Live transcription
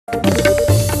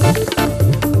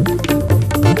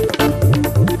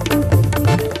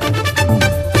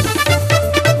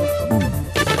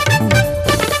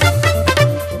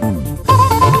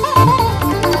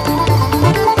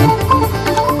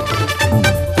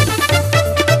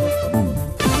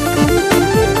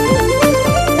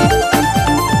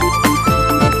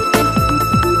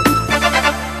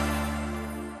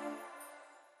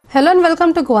Hello and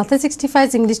welcome to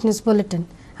GOA365's English News Bulletin.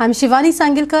 I'm Shivani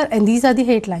Sangilkar and these are the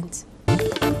headlines.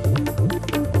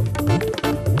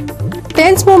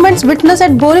 Tense moments witnessed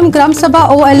at Borim Gram Sabha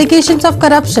over allegations of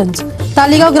corruptions.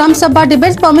 Taligaon Gram Sabha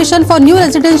debates permission for new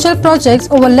residential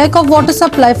projects over lack of water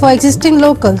supply for existing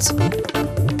locals.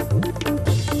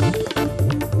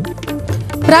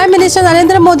 Prime Minister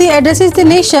Narendra Modi addresses the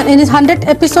nation in his 100th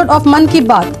episode of Mann Ki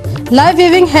Baat. Live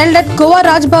viewing held at Goa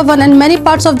Raj Bhavan and many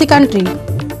parts of the country.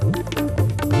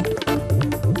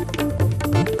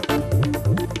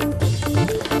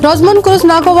 Rosman Cruz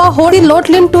Nagova Hori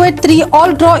Lotlin 2-3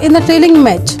 all draw in the trailing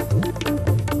match.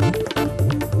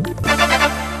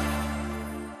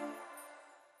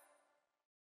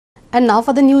 And now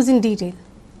for the news in detail.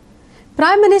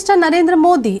 Prime Minister Narendra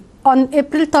Modi on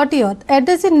April 30th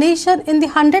addressed the nation in the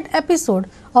 100th episode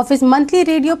of his monthly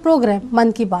radio program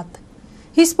Mann Ki Baat.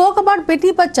 He spoke about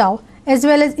Beti Bachao as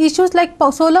well as issues like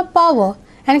solar power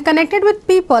and connected with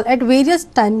people at various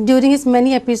times during his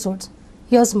many episodes.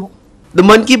 Here's more. The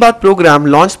Mann Ki Baat program,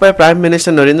 launched by Prime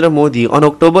Minister Narendra Modi on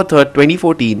October 3,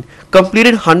 2014,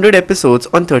 completed 100 episodes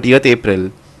on 30th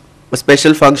April. A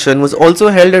special function was also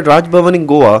held at Raj Bhavan in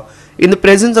Goa in the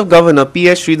presence of Governor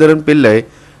P.S. Sridharan Pillai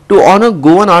to honor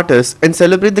Goan artists and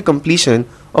celebrate the completion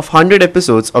of 100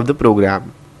 episodes of the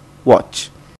program. Watch.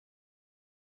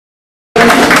 Our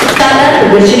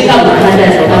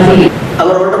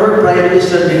Honorable Prime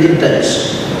Minister did it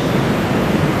touch.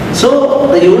 So,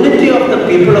 the unity of the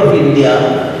people of India,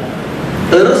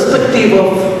 irrespective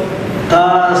of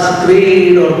caste,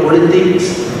 creed or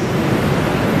politics,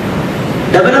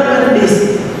 development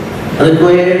is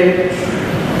required.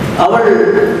 Our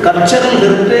cultural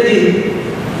heritage,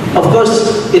 of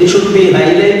course, it should be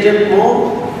highlighted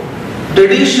more.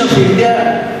 Tradition of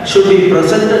India should be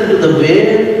presented to the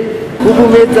world. खूब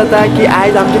उमेद जाता की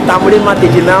आज आमची तांबडी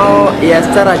मातीचें नांव ह्या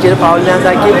स्तराचेर पावल्लें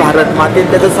आसा की भारत मातेन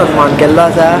तेजो सन्मान केल्लो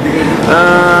आसा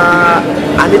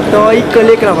आनी तोय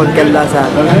कलेक लागून केल्लो आसा.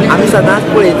 आमी सदांच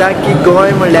पळयता की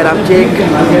गोंय म्हणल्यार आमचें एक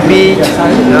बीच,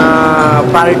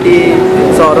 पार्टी,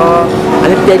 सोरो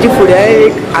आनी तेजे फुडें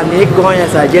एक आनी एक गोंय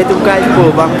आसा जें तुमकां आयज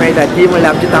पळोवपाक मेळटा ती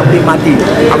म्हणल्यार आमची तांबडी माती,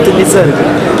 आमचो निसर्ग.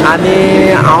 आनी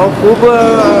हांव खूब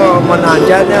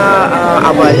मनाच्यान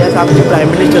आभारी आसा आमच्या प्रायम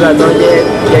मिनिस्टराचो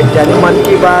जेंच्यांनी मन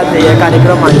की बात ह्या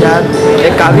कार्यक्रमांच्यान हे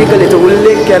कावी कलेचो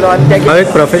उल्लेख केलो. आनी हांव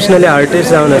एक प्रोफेशनली आर्टिस्ट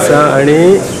जावन आसा आनी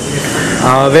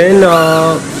हांवें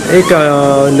एक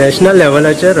नॅशनल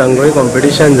लेवलाचेर रंगोळी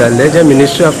कॉम्पिटिशन जाल्लें जें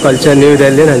ministry of culture new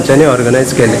दिल्लीन हांच्यांनी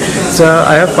organise केलें. सो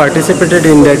I have participated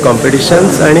in that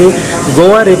competitions आनी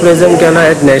गोवा रिप्रेझेंट केलो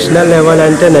एट नॅशनल लेवल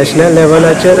आनी त्या नॅशनल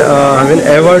लेवलाचेर हांवें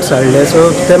एवॉर्ड्स हाडले. सो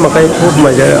ते म्हाका एक खूब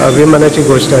म्हज्या अभिमानाची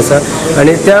गोश्ट आसा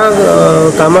आनी त्या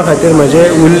कामा खातीर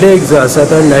म्हजें उल्लेख जो आसा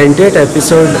तो 98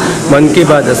 एपिसोड मन की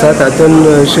बात आसा.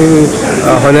 तातूंत श्री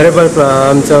हॉनरेबल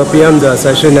आमचो PM जो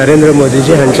आसा श्री नरेंद्र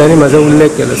मोदीजी हांच्यांनी म्हजो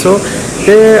उल्लेख केलो. सो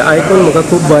ते आयकून म्हाका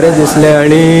खूब बरें दिसलें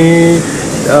आनी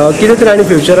कितें तरी आनी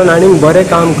फ्युचरान आनी बरें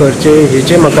काम करचें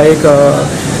हेची म्हाका एक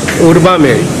उर्बा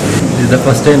मेळ्ळी. This is the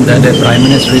first time that a Prime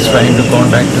Minister is trying to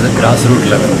contact to the grassroots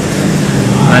level.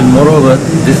 And moreover,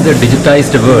 this is the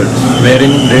digitized world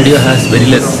wherein radio has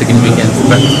very less significance.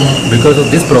 But because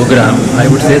of this program, I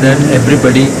would say that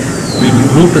everybody will be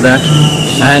glued to that,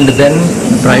 and then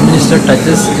Prime Minister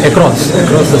touches across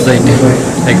society,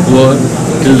 like poor,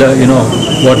 till the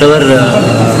whatever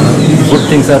good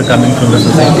things are coming from the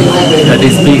society, that he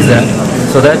speaks that.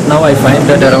 So that now I find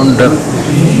that around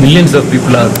millions of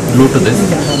people are glued to this,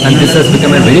 and this has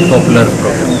become a very popular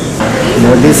program.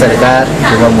 Modi सरकार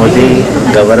किंवा Modi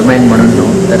government म्हणून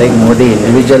न्हू तर एक Modi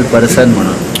individual person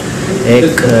म्हणून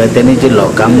एक त्यांनी जी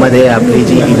लोकांमध्ये आपली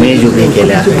जी इमेज उभी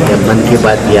केल्या मन की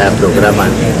बात या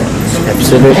प्रोग्रामात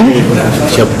ॲब्सोल्युटली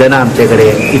शब्द ना आमच्याकडे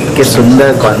इतके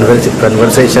सुंदर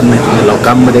कॉन्वर्सेशन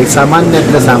लोकांमध्ये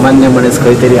सामान्यातलं सामान्य मनीस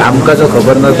खंय तरी आमकां जो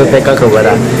खबर नसतो ताका खबर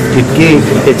आहा तितकी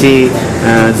त्याची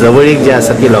जवळीक जी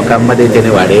आसा ती लोकांमध्ये त्याने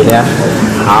वाडयल्या.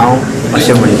 हांव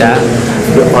अशें म्हणटा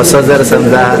असो जर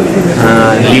समजा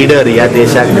लीडर या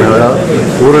देशाक मेळ्ळो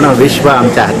पूर्ण विश्व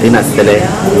आमच्या हातीन आसतलें.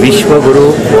 विश्वगुरू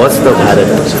होच तो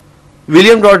Bharat.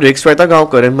 William Roderick, Sweta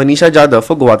Gaonkar and Manisha Jadhav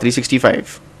for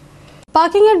GOA365.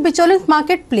 Parking at Bicholin's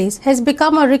marketplace has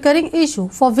become a recurring issue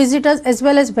for visitors as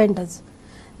well as vendors.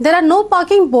 There are no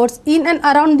parking boards in and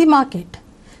around the market.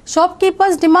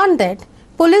 Shopkeepers demand that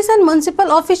police and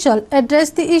municipal officials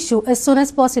address the issue as soon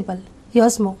as possible.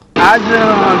 Here's more. आज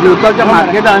बिवकाच्या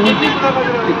मार्केटान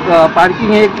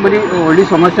parking एक बरी व्हडली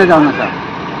समस्या जावन आसा.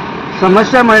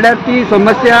 समस्या म्हणल्यार ती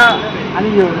समस्या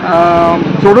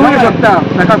सोडूंक शकता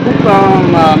ताका खूब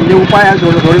म्हणजे उपाय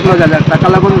सोडलो जाल्यार ताका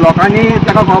लागून लोकांनी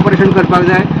ताका कॉपरेशन करपाक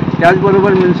जाय. त्याच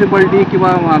बरोबर म्युनिसिपालिटी किंवा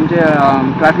आमचे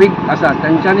ट्रॅफिक आसा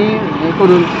तेंच्यांनी हे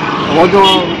करून हो जो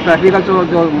ट्रॅफिकाचो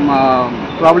जो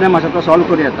प्रॉब्लेम आसा तो सॉल्व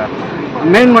करूं येता.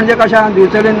 मेन म्हणजे कशें आहा,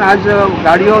 दिवचडेन आज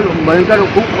गाडयो भयंकर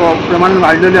खूब प्रमाणात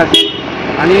वाडलेल्यो आसा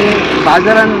आणि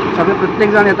बाजारान सगळे प्रत्येक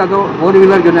जाण येता तो 4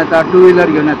 व्हिलर घेवन येता, 2 व्हिलर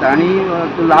घेवन येता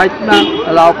आणि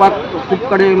लायट लावपाक खूब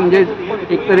कडेन म्हणजे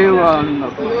एक तरी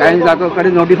कांय जागो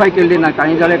कडेन नोटिफाय केल्ली ना,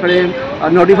 कांय जागे कडेन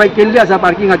नोटिफाय केल्ली आसा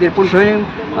पार्किंग खातीर, पूण थंय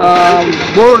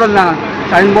बोर्ड ना,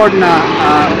 सायन बोर्ड ना,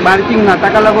 पार्किंग ना,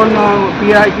 ताका लागून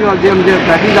PI किंवा जे म्हणजे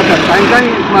ट्रॅफिक जातात तांकांय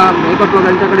हे करतलो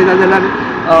तांचे कडेन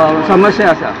जाल्यार समस्या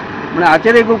आसा. म्हणजे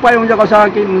हाचेर एक उपाय म्हणजे कसो आहा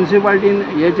की म्युनिसिपालिटीन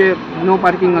हे जे नो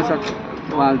पार्किंग आसात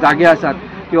जागे आसात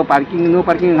किंवा पार्किंग नो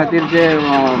पार्किंग खातीर जे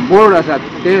बोर्ड आसात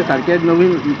ते सारखे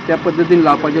नवीन त्या पद्दतीन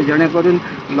लावपाचे जेणे करून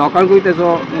लोकांकूय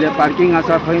तेचो म्हणजे पार्किंग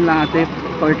आसा खंय ना ते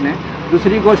कळटलें.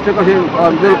 दुसरी गोष्ट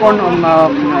कशें जर कोण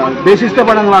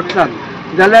बेशिस्तपणान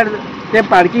वागतात जाल्यार ते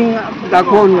पार्किंग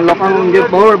दाखोवन लोकांक म्हणजे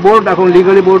बोर्ड दाखोवन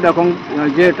लिगली बोर्ड दाखोवन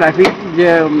जे ट्रॅफिक जे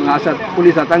आसात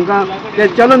पुलीस आसा तांकां ते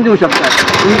चलन दिवंक शकतात.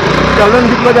 चलन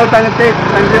दितलो जाल्यार ते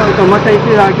तांचे समस्या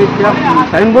इतली आसा की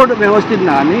सायन बोर्ड वेवस्थीत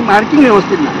ना आनी मार्किंग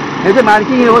वेवस्थीत ना. हे जे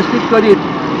मार्किंग वेवस्थीत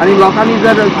करीत आणि लोकांनी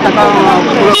जर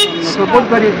ताका सपोर्ट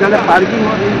करीत जाल्यार parking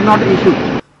is not issue.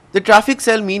 The traffic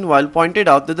cell meanwhile pointed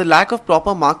out that the lack of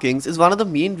proper markings is one of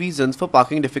the main reasons for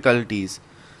parking difficulties.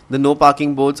 The no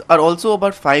parking boards are also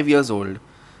about 5 years old.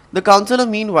 The councillor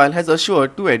meanwhile has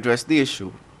assured to address the issue.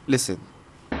 Listen.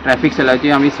 Traffic सेलाची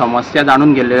आमी समस्या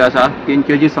जाणून गेल्ल्यो आसा.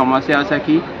 तेंच्यो जी समस्या आसा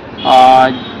की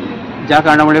ज्या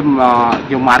कारणामुळे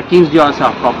ज्यो मार्किंग्स ज्यो आसा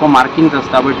प्रॉपर मार्किंग्स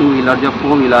आसता पळय 2 व्हिलर ज्यो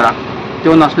 4 व्हिलराक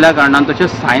त्यो नसल्या कारणान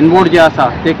तशेंच सायन बोर्ड जे आसा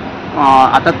ते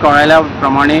आतां कळयल्या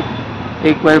प्रमाणे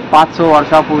एक 5-6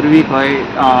 वर्सां पूर्वी खंय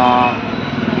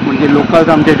म्हणजे लोकल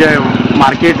आमचे जे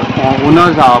मार्केट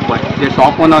ओनर्स आहा पळय जे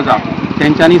शॉप ओनर्स आहा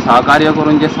तेंच्यांनी सहकार्य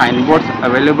करून जे सायन बोर्ड्स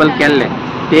अवेलेबल केल्ले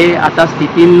ते आतां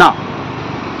स्थितीन ना.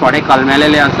 थोडे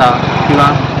कलमेलेले आसा किंवा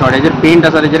थोड्याचेर पेंट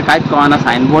आसा तेचेर कांयच कळना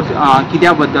सायन बोर्ड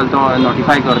कित्या बद्दल तो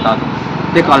नोटिफाय करतात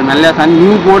ते कलमेल्ले आसा आनी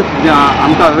न्यू बोर्ड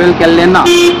आमकां अवेल केल्ले ना.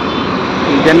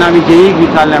 जेन्ना आमी जेईक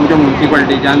विचारलें आमच्या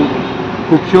म्युनिसिपालिटीच्यान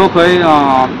खुबश्यो खंय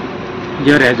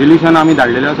जे रेजोल्युशन आमी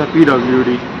धाडलेले आसा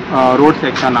PWD रोड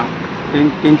सेक्शनाक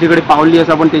तेंचे कडेन पावल्ली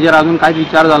आसा पण तेजेर अजून कांयच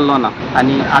विचार जाल्लो ना.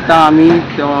 आनी आतां आमी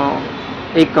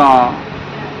एक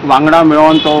वांगडा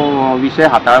मेळोन तो विशय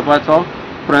हाताळपाचो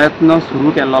प्रयत्न सुरू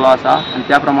केल्लो आसा आनी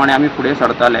त्या प्रमाणे आमी फुडें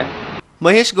सरतले.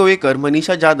 Mahesh Govekar,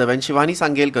 Manisha Jadhav and Shivani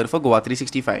Sangelkar for GOA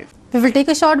 365. We will take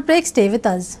a short break. Stay with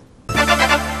us.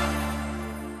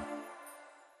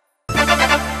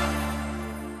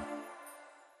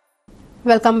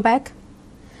 Welcome back.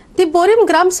 The Borim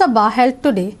Gram Sabha held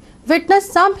today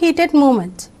witnessed some heated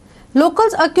moments.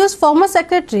 Locals accused former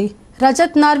Secretary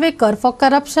Rajat Narvekar for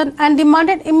corruption and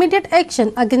demanded immediate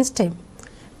action against him.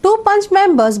 Two Punch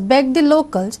members begged the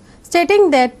locals,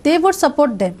 stating that they would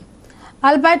support them,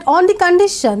 albeit on the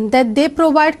condition that they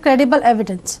provide credible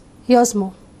evidence. Here's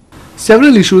more.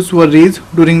 Several issues were raised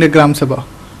during the Gram Sabha.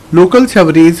 Locals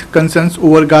have raised concerns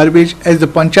over garbage as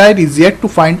the Panchayat is yet to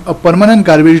find a permanent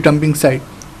garbage dumping site.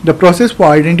 The process for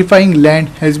identifying land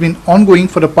has been ongoing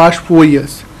for the past 4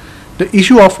 years. The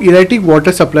issue of erratic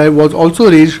water supply was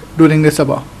also raised during the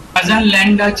Sabha.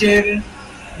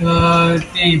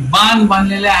 ते बांध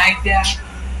बांधलेले आहे त्या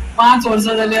 5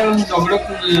 वर्सां जाल्यार झगडो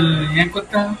हे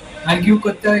करता argue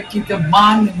करता की ते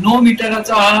बांध 9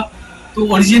 मिटराचो आहा तो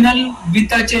ओरिजिनल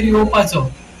विताचेर येवपाचो.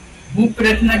 खूब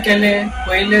प्रयत्न केले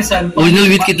पयले साल. ओरिजिनल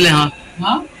विथ कितले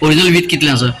आहा? ओरिजिनल विथ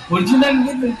कितले आसा? Original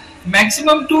with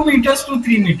maximum 2 metres to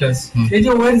 3 metres. तेजे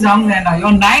वयर जावंक जायना. ह्यो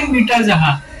 9 मिटर्स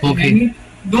आहा. ओके.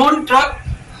 2 ट्रक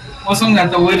वचोंक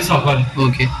जाता वयर सकल.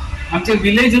 ओके. आमचे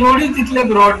विलेज रोड तितले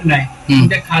ब्रॉड नाही.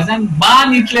 ते खाजान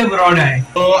बांध इतले ब्रॉड आहे.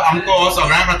 तो आमको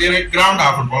सगळ्या खातीर एक ग्राउंड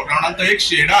आहा फुटबॉल ग्राउंड आनी तो एक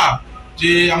शेड आहा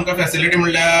जी आमकां फॅसिलिटी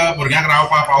म्हणल्यार भुरग्यांक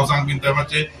रावपाक पावसांक बीन थंय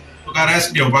मातशें तुका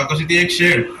रेस्ट घेवपाक कशी ती एक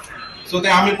शेड. सो ते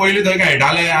आमी पयलीं थंय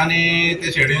खेळटाले आनी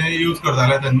ते शेडीन यूज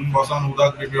करताले थंय बसून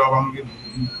उदक बी पिवप आमकां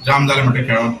जाम जालें म्हणटा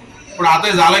खेळोन. पूण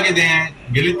आतां जालां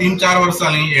कितें गेली 3-4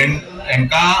 वर्सां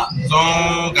हेंकां जो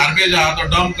गार्बेज आहा तो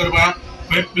डंप करपाक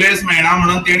खंय प्लेस मेळना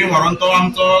म्हणून तेणी व्हरोन तो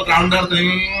आमचो ग्राउंडार थंय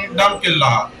डंप केल्लो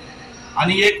आहा.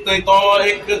 आनी एक थंय तो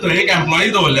थंय एक एम्प्लॉई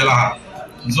दवरलेलो आहा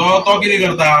जो तो कितें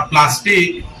करता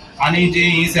प्लास्टीक आनी जी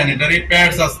ही सॅनिटरी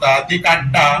पॅड्स आसता ती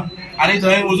काडटा आनी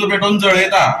थंय उजो पेटोवन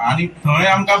जळयता आनी थंय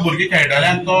आमकां भुरगीं खेळटाले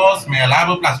आनी तो स्मेल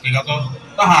आहा प्लास्टिकाचो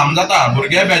तो हार्म जाता.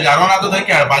 भुरगे बेजारोन आतां थंय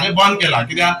खेळपाचें बंद केलां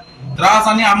कित्याक त्रास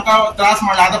आनी आमकां त्रास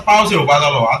म्हणल्यार आतां पावस येवपा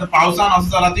जालो. आतां पावसान असो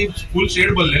जाला ती फूल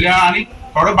शेड भरलेली आहा आनी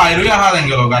थोडो भायरूय आहा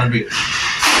तेंगेलो गार्बेज.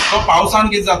 तो पावसान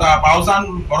कितें जाता, पावसान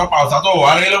बरो पावसाचो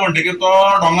व्हाळ येयलो म्हणटकीर तो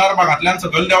डोंगर भागांतल्यान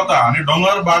सकयल देंवता आनी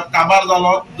डोंगर भाग काबार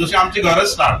जालो जशें आमची घरां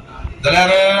स्टार्ट जाल्यार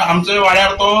आमच्या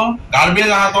वाड्यार तो गार्बेज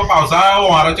आहा तो पावसा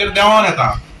व्हाराचेर देंवोन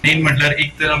येता. मेन म्हटल्यार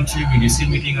एक तर आमची VDC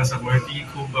मिटींग आसा पळय ती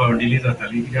खूब डिले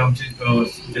जाताली कित्याक आमची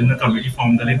जेन्ना कमिटी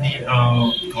फॉर्म जाली ती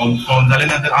फॉर्म जाले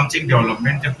नंतर आमचे एक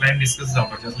डेव्हलपमेंट प्लॅन डिस्कस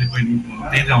जावपाचे आसले पयलीं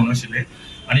ते जावनाशिल्ले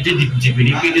आनी जे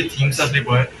GPDP जे थिम्स आसले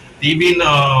पळय ती बीन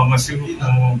मातशी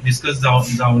डिस्कस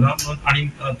जावना आनी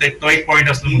तो एक पॉयंट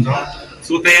आसलो म्हजो.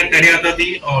 सो तेणे आतां ती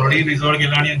ऑलरेडी रिजॉल्व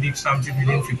केला आनी नेक्स्ट आमची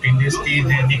विदीन 15 days ती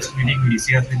नेक्स्ट मिटींग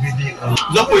VDC आसली ती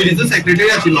जो पयलींचो सेक्रेटरी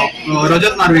आशिल्लो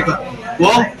रजत नार्वेकर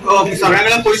वो सगळ्यां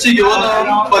कडल्यान पयशे घेवन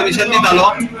परमिशन दितालो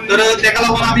तर तेका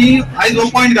लागून आमी आयज हो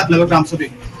पॉयंट घातलो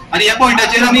ग्रामसभेक आनी ह्या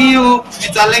पॉयंटाचेर आमी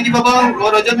विचारलें की बाबा हो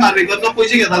रजत नार्वेकर जो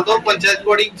पयशे घेतालो तो पंचायत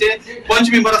बॉडीचे पंच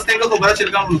मेंबर आसा तांकां खबर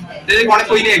आशिल्लें काय म्हणून तेजे कोणें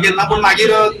पयलीं हें केलें ना पूण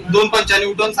मागीर 2 पंचांनी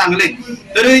उठोवन सांगलें.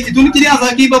 तर हितून कितें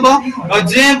आसा की बाबा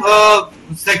जे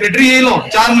सेक्रेटरी येयलो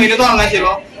 4 म्हयने तो हांगा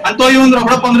आशिल्लो आनी तो येवन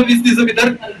रोखडो 15-20 दिसा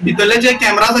भितरले जे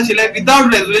कॅमेराज आशिल्ले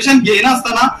विदाउट रेजोल्युशन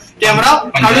घेयनासतना कॅमेरा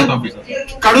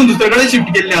काडून दुसरे कडेन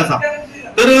शिफ्ट केल्ले आसा.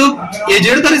 तर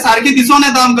हेजेर तरी सारखे दिसून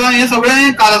येता आमकां हे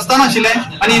सगळें कारस्थान आशिल्लें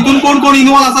आनी हितून कोण कोण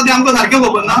इन्वॉल्व आसा ते आमकां सारकें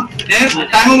खबर ना. हे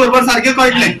टायमा बरोबर सारकें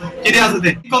कळटलें कितें आसा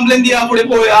तें. कंप्लेन दिया फुडें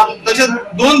पळोवया. तशेंच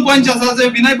 2 पंच आसा जे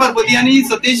विनय पारपती आनी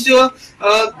सतीश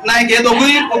नायक हे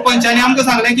दोगूय पंचांनी आमकां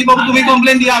सांगलें की बाबा तुमी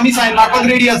कंप्लेन दिया आमी सायन मारपाक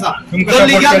रेडी आसा. तर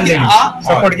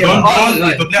सपोर्ट केला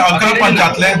 11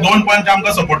 पंचांतले 2 पंच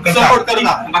आमकां सपोर्ट करता.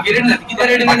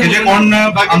 बाकीचे कोण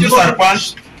आमचे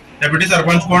सरपंच डेप्युटी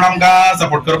सरपंच कोण आमकां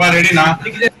सपोर्ट करपाक रेडी ना.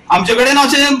 आमचे कडेन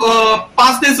अशे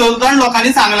 5 ते 6 जाण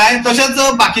लोकांनी सांगलाय. तशेंच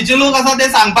बाकीचे लोक आसा ते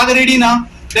सांगपाक रेडी ना.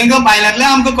 तांकां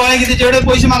भायल्यांतल्यान आमकां कळ्ळें की तेचे कडेन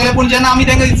पयशे मागले पूण जेन्ना आमी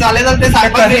तांकां विचारलें जाल्यार ते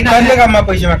सांगपाक रेडी ना.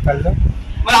 पयशे मागताले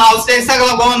हाऊस टॅक्साक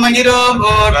लागून मागीर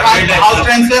हाऊस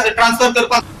ट्रान्सफर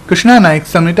करपाक. कृष्णा नायक,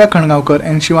 Samita खणगांवकर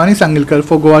and Shivani Sangelkar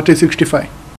for GOA365.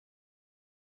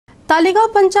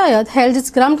 Talegaon Panchayat held its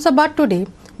Gram Sabha today,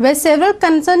 where several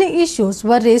concerning issues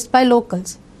were raised by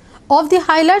locals. Of the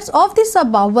highlights of the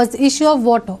Sabha was the issue of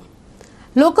water.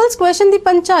 Locals questioned the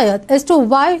Panchayat as to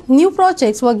why new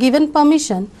projects were given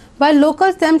permission while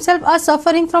locals themselves are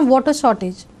suffering from water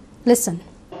shortage. Listen.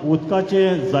 उदकाचे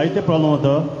जायते problem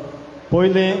जाता.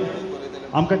 पयले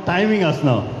आमकां timing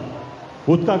आसना,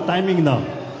 उदकाक timing ना.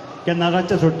 केन्ना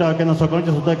रातचे सोडटा, केन्ना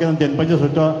सकाळचे सोडटा, केन्ना दनपारचे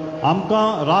सोडटा. आमकां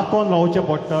राखून रावचें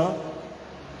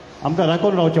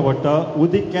पडटा.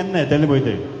 उदीक केन्ना येतलें पळय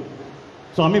तें.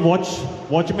 सो आमी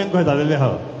वॉचमॅन खंय घालेले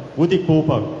आहा उदीक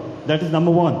पळोवपाक. That is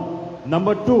number 1.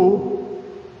 Number 2,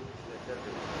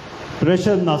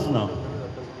 pressure नासना.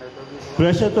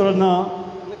 Pressure चडना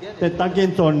ते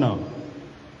टांकयेन चडना.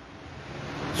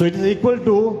 So it is equal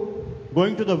to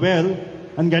going to the well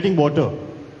and getting water.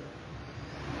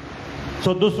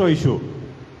 So दुसरो इश्यू.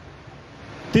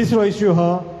 तिसरो इश्यू हा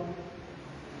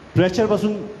प्रेशर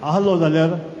पासून आहलो जाल्यार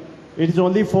it is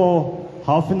only for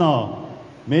half an hour,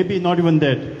 maybe not even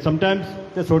that. Sometimes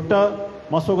ते सोडटा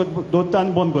मातसो दोत्ता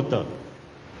आनी बंद करता.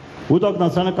 उदक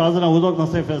नासतना काजना उदक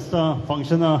नासता फेस्तां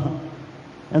फंक्शनां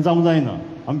हें जावंक जायना.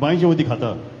 आमी बांयचें उदीक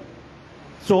खाता.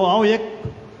 सो हांव एक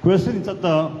क्वेश्चन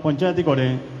विचारता पंचायती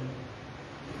कडेन.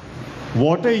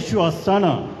 वॉटर इश्यू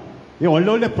आसतना हे व्हडले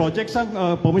व्हडले प्रोजेक्ट्सांक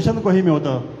परमिशन कशी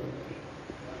मेळटा?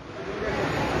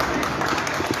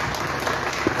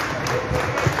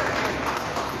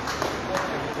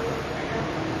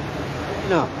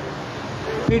 ना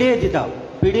PDA दिता.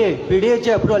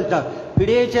 PDAचे अप्रुवल दिता.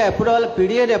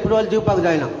 PDAन अप्रुवल दिवपाक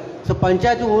जायना. सो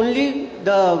पंचायत ओनली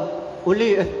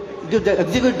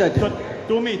एक्झिक्यूट दैट.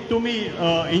 तुम्ही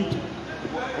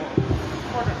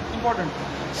important.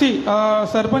 See,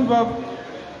 Sarpanch Bab,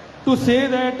 to say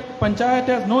that Panchayat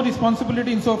has no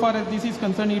responsibility insofar as this is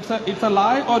concerned, it's a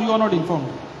lie, or you are not informed.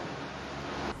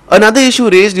 Another issue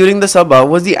raised during the Sabha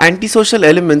was the antisocial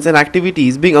elements and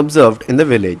activities being observed in the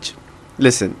village.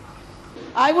 Listen.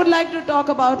 I would like to talk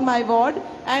about my ward,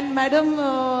 and Madam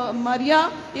Maria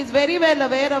is very well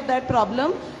aware of that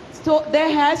problem. So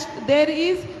there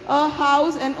is a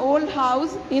house, an old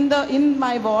house in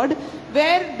my ward,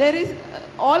 where there is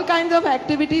all kinds of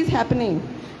activities happening,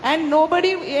 and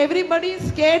everybody is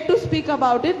scared to speak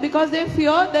about it because they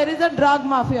fear there is a drug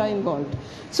mafia involved.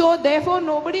 So therefore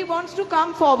nobody wants to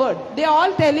come forward. They are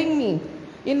all telling me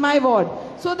in my ward.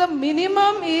 So the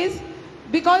minimum is,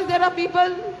 because there are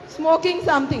people smoking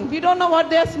something, we don't know what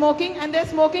they are smoking, and they're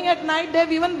smoking at night.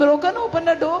 They've even broken open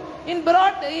the door in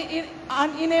broad in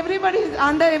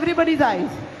under everybody's eyes.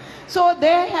 So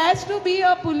there has to be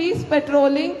a police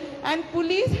patrolling, and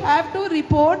police have to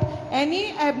report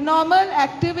any abnormal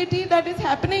activity that is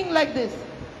happening like this.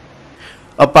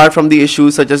 Apart from the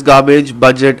issues such as garbage,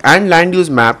 budget and land use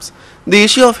maps, the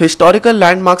issue of historical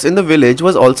landmarks in the village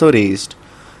was also raised.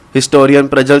 Historian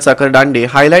Prajal Sakardande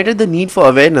highlighted the need for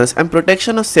awareness and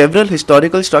protection of several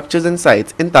historical structures and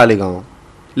sites in Talegaon.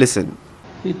 Listen.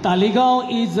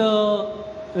 Talegaon is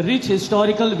a rich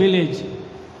historical village,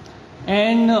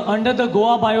 and under the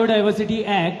Goa Biodiversity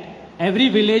Act, every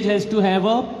village has to have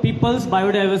a People's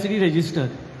Biodiversity Register.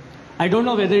 I don't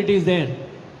know whether it is there.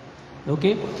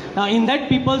 Okay. Now in that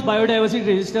People's Biodiversity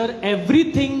Register,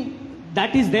 everything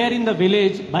that is there in the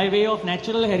village by way of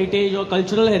natural heritage or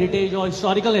cultural heritage or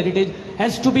historical heritage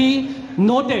has to be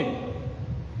noted.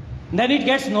 Then it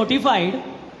gets notified,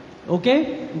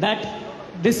 okay, that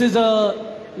this is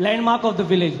a landmark of the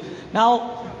village. Now,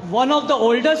 one of the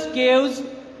oldest caves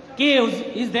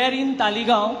is there in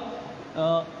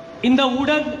Talegaon, in the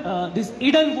wooden, this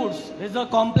Eden Woods. There's a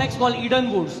complex called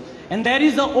Eden Woods, and there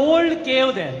is an old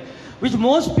cave there, which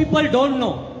most people don't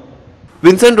know.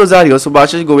 Vincent Rosario,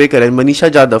 Subhashish Govekar and Manisha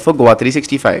Jadhav for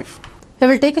GOA365. We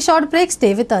will take a short break.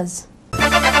 Stay with us.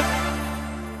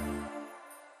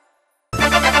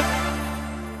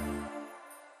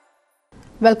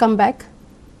 Welcome back.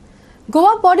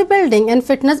 Goa Bodybuilding and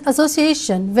Fitness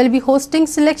Association will be hosting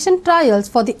selection trials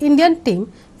for the Indian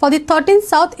team for the 13th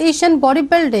South Asian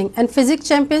Bodybuilding and Physics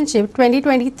Championship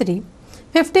 2023,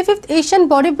 55th Asian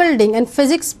Bodybuilding and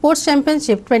Physics Sports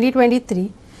Championship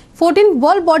 2023, 14th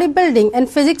World Bodybuilding and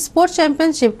Physics Sports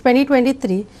Championship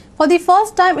 2023 for the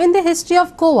first time in the history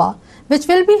of Goa, which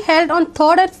will be held on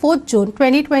 3rd and 4th June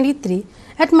 2023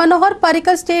 at Manohar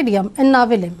Parrikar Stadium in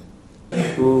Navilim.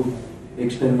 To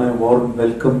extend my warm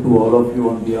welcome to all of you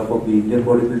on behalf of the Indian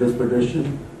Bodybuilders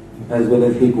Federation as well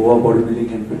as the Goa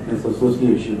Bodybuilding and Fitness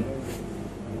Association.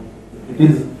 It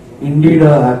is indeed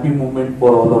a happy moment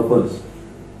for all of us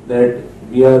that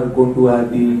we are going to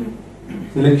have the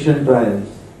selection trials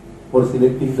for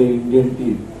selecting the Indian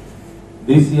team.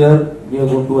 This year we are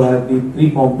going to have the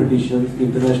 3 competitions,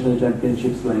 international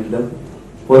championships lined up.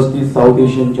 First is South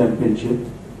Asian Championship.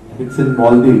 It's in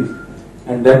Maldives,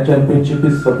 and that championship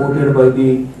is supported by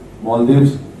the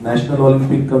Maldives National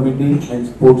Olympic Committee and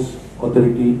Sports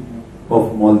Authority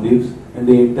of Maldives, and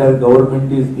the entire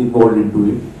government is involved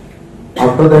into it.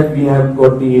 After that we have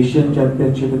got the Asian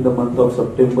Championship in the month of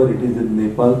September. It is in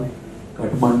Nepal,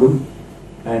 Kathmandu,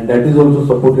 and that is also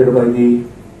supported by the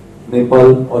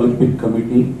Nepal Olympic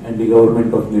Committee and the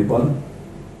government of Nepal.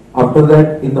 After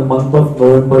that, in the month of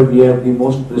November, we have the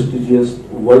most prestigious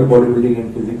World Bodybuilding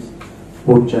and Physics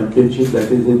Sport Championship,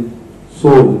 that is in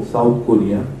Seoul, South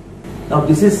Korea. Now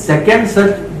this is second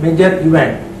such major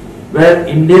event where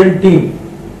Indian team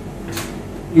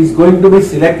is going to be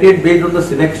selected based on the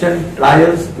selection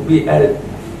trials to be held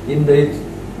in the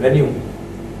venue.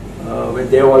 When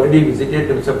they have already visited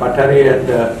Mr. Pathare and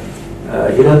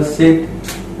Hiral Singh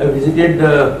have visited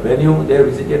the venue, they have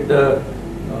visited the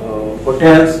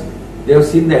hotels, they have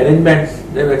seen the arrangements,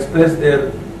 they have expressed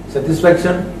their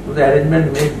satisfaction to the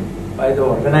arrangement made by the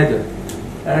organizer.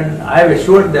 And I have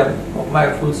assured them of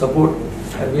my full support,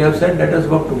 and we have said let us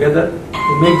work together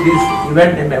to make this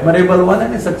event a memorable one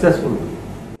and a successful one.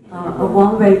 A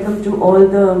warm welcome to all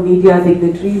the media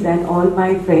dignitaries and all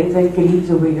my friends and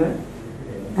colleagues over here.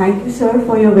 Thank you, sir,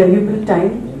 for your valuable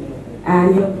time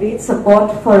and your great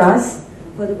support for us,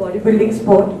 for the bodybuilding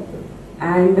sport.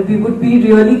 And we would be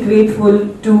really grateful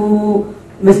to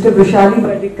Mr. Vishali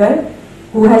Parrikar,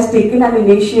 who has taken an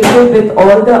initiative with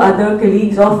all the other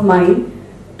colleagues of mine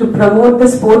to promote the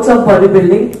sports of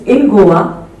bodybuilding in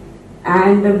Goa.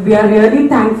 And we are really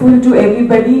thankful to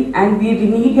everybody, and we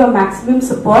need your maximum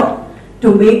support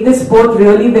to make this sport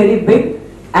really very big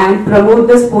and promote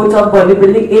the sports of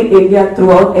bodybuilding in India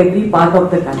throughout every part of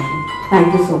the country.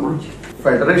 Thank you so much.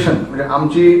 Federation म्हणजे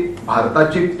आमची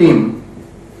भारताची team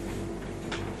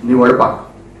निवडपाक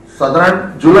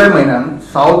साधारण जुलै महिन्यात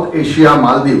south Asia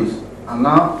Maldives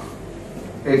हांगा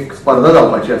एक स्पर्धा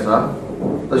जावपाची आसा,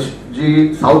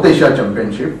 जी साऊथ एशिया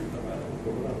चॅम्पियनशीप.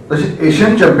 तशीच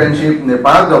एशियन चॅम्पियनशीप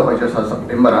नेपाळाक जावपाची आसा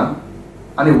सप्टेंबरान,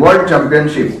 आणि वर्ल्ड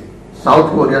चॅम्पियनशीप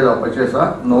साऊथ कोरिया जावपाची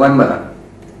आसा नोव्हेंबरान.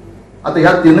 आता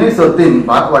ह्या तिनूय सर्तीन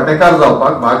वांटेकार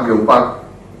जावपाक, भाग घेवपाक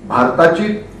भारताची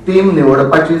टीम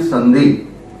निवडपाची संधी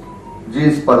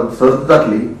जी सर्त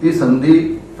जातली ती संधी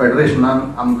फेडरेशनान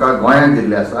आमकां गोंयांत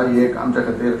दिल्ली आसा. ही एक आमच्या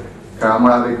खातीर खेळा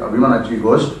मळार एक अभिमानाची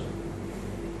गोष्ट.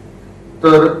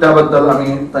 तर त्या बद्दल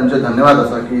आमी तांचे धन्यवाद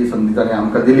आसा की ही संधी तांणी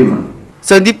आमकां दिली म्हणून.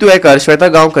 Sandeep Tuekar,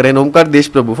 Shweta Gaonkar and Omkar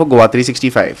Deshprabhu for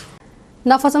GOA365.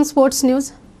 Now for some sports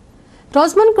news.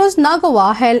 Rosman Cruz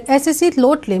Nagawa held SSC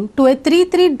Lotlim to a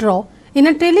 3-3 draw in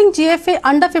a trailing GFA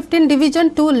Under-15 Division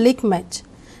 2 league match.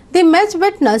 The match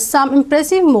witnessed some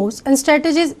impressive moves and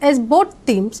strategies as both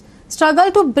teams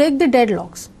struggle to break the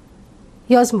deadlocks.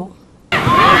 Here's more.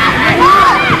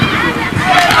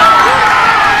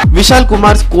 Vishal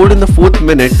Kumar scored in the 4th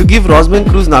minute to give Rosman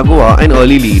Cruz Nagoa an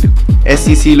early lead.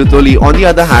 SCC Lutoli, on the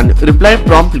other hand, replied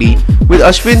promptly with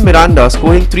Ashwin Miranda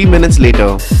scoring 3 minutes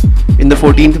later. In the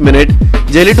 14th minute,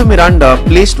 Jelito Miranda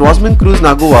placed Rosman Cruz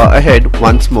Nagoa ahead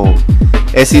once more.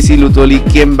 SCC Lutoli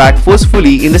came back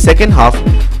forcefully in the second half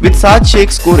with Saad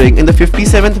Sheikh scoring in the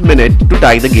 57th minute to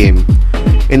tie the game.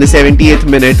 In the 78th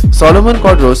minute, Solomon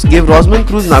Kodros gave Rosman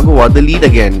Cruz Nagoa the lead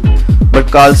again,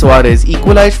 but Carl Suarez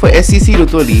equalized for SCC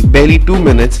Lutoli barely 2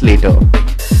 minutes later.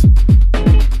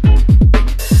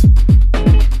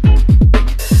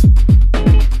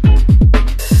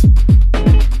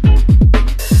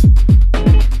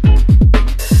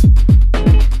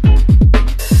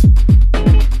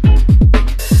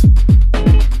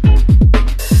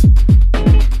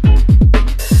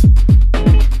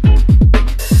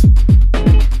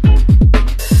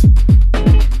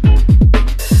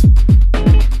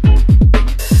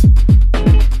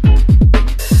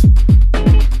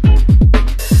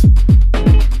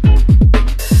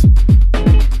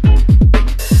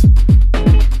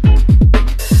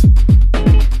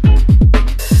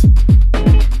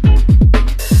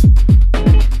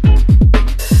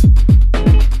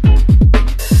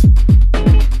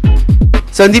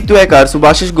 Sandeep Tuekar,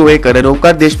 Subhashish Govekar and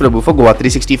Omkar Deshprabhu for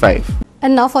GOA365.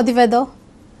 And now for the weather.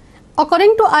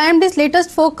 According to IMD's latest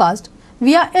forecast,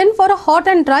 we are in for a hot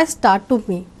and dry start to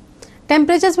May.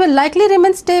 Temperatures will likely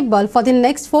remain stable for the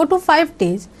next 4 to 5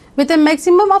 days with a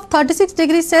maximum of 36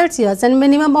 degrees Celsius and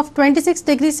minimum of 26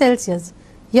 degrees Celsius.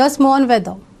 Here's more on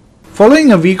weather.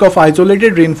 Following a week of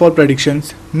isolated rainfall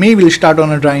predictions, May will start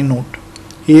on a dry note.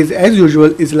 Haze as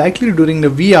usual is likely during the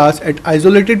wee hours at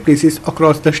isolated places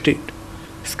across the state.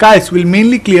 Skies will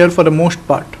mainly clear for the most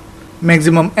part.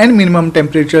 Maximum and minimum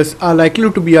temperatures are likely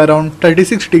to be around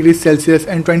 36 degrees Celsius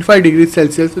and 25 degrees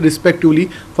Celsius respectively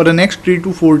for the next 3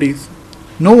 to 4 days.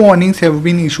 No warnings have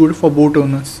been issued for boat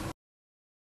owners.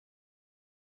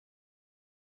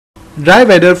 Dry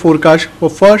weather forecast for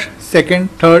 1st, 2nd,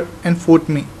 3rd and 4th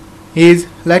May. Haze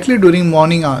likely during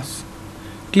morning hours.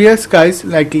 Clear skies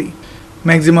likely.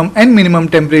 Maximum and minimum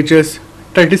temperatures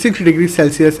 36 degrees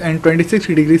Celsius and 26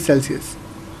 degrees Celsius.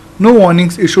 No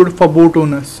warnings issued for boat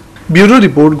owners. Bureau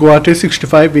Report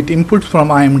GOA365 with inputs from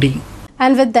IMD.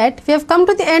 And with that, we have come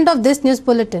to the end of this news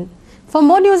bulletin. For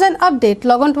more news and update,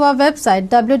 log on to our website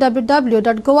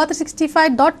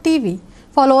www.goa365.tv.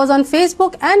 Follow us on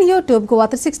Facebook and YouTube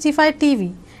GOA365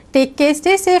 TV. Take care,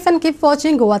 stay safe and keep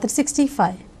watching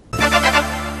GOA365.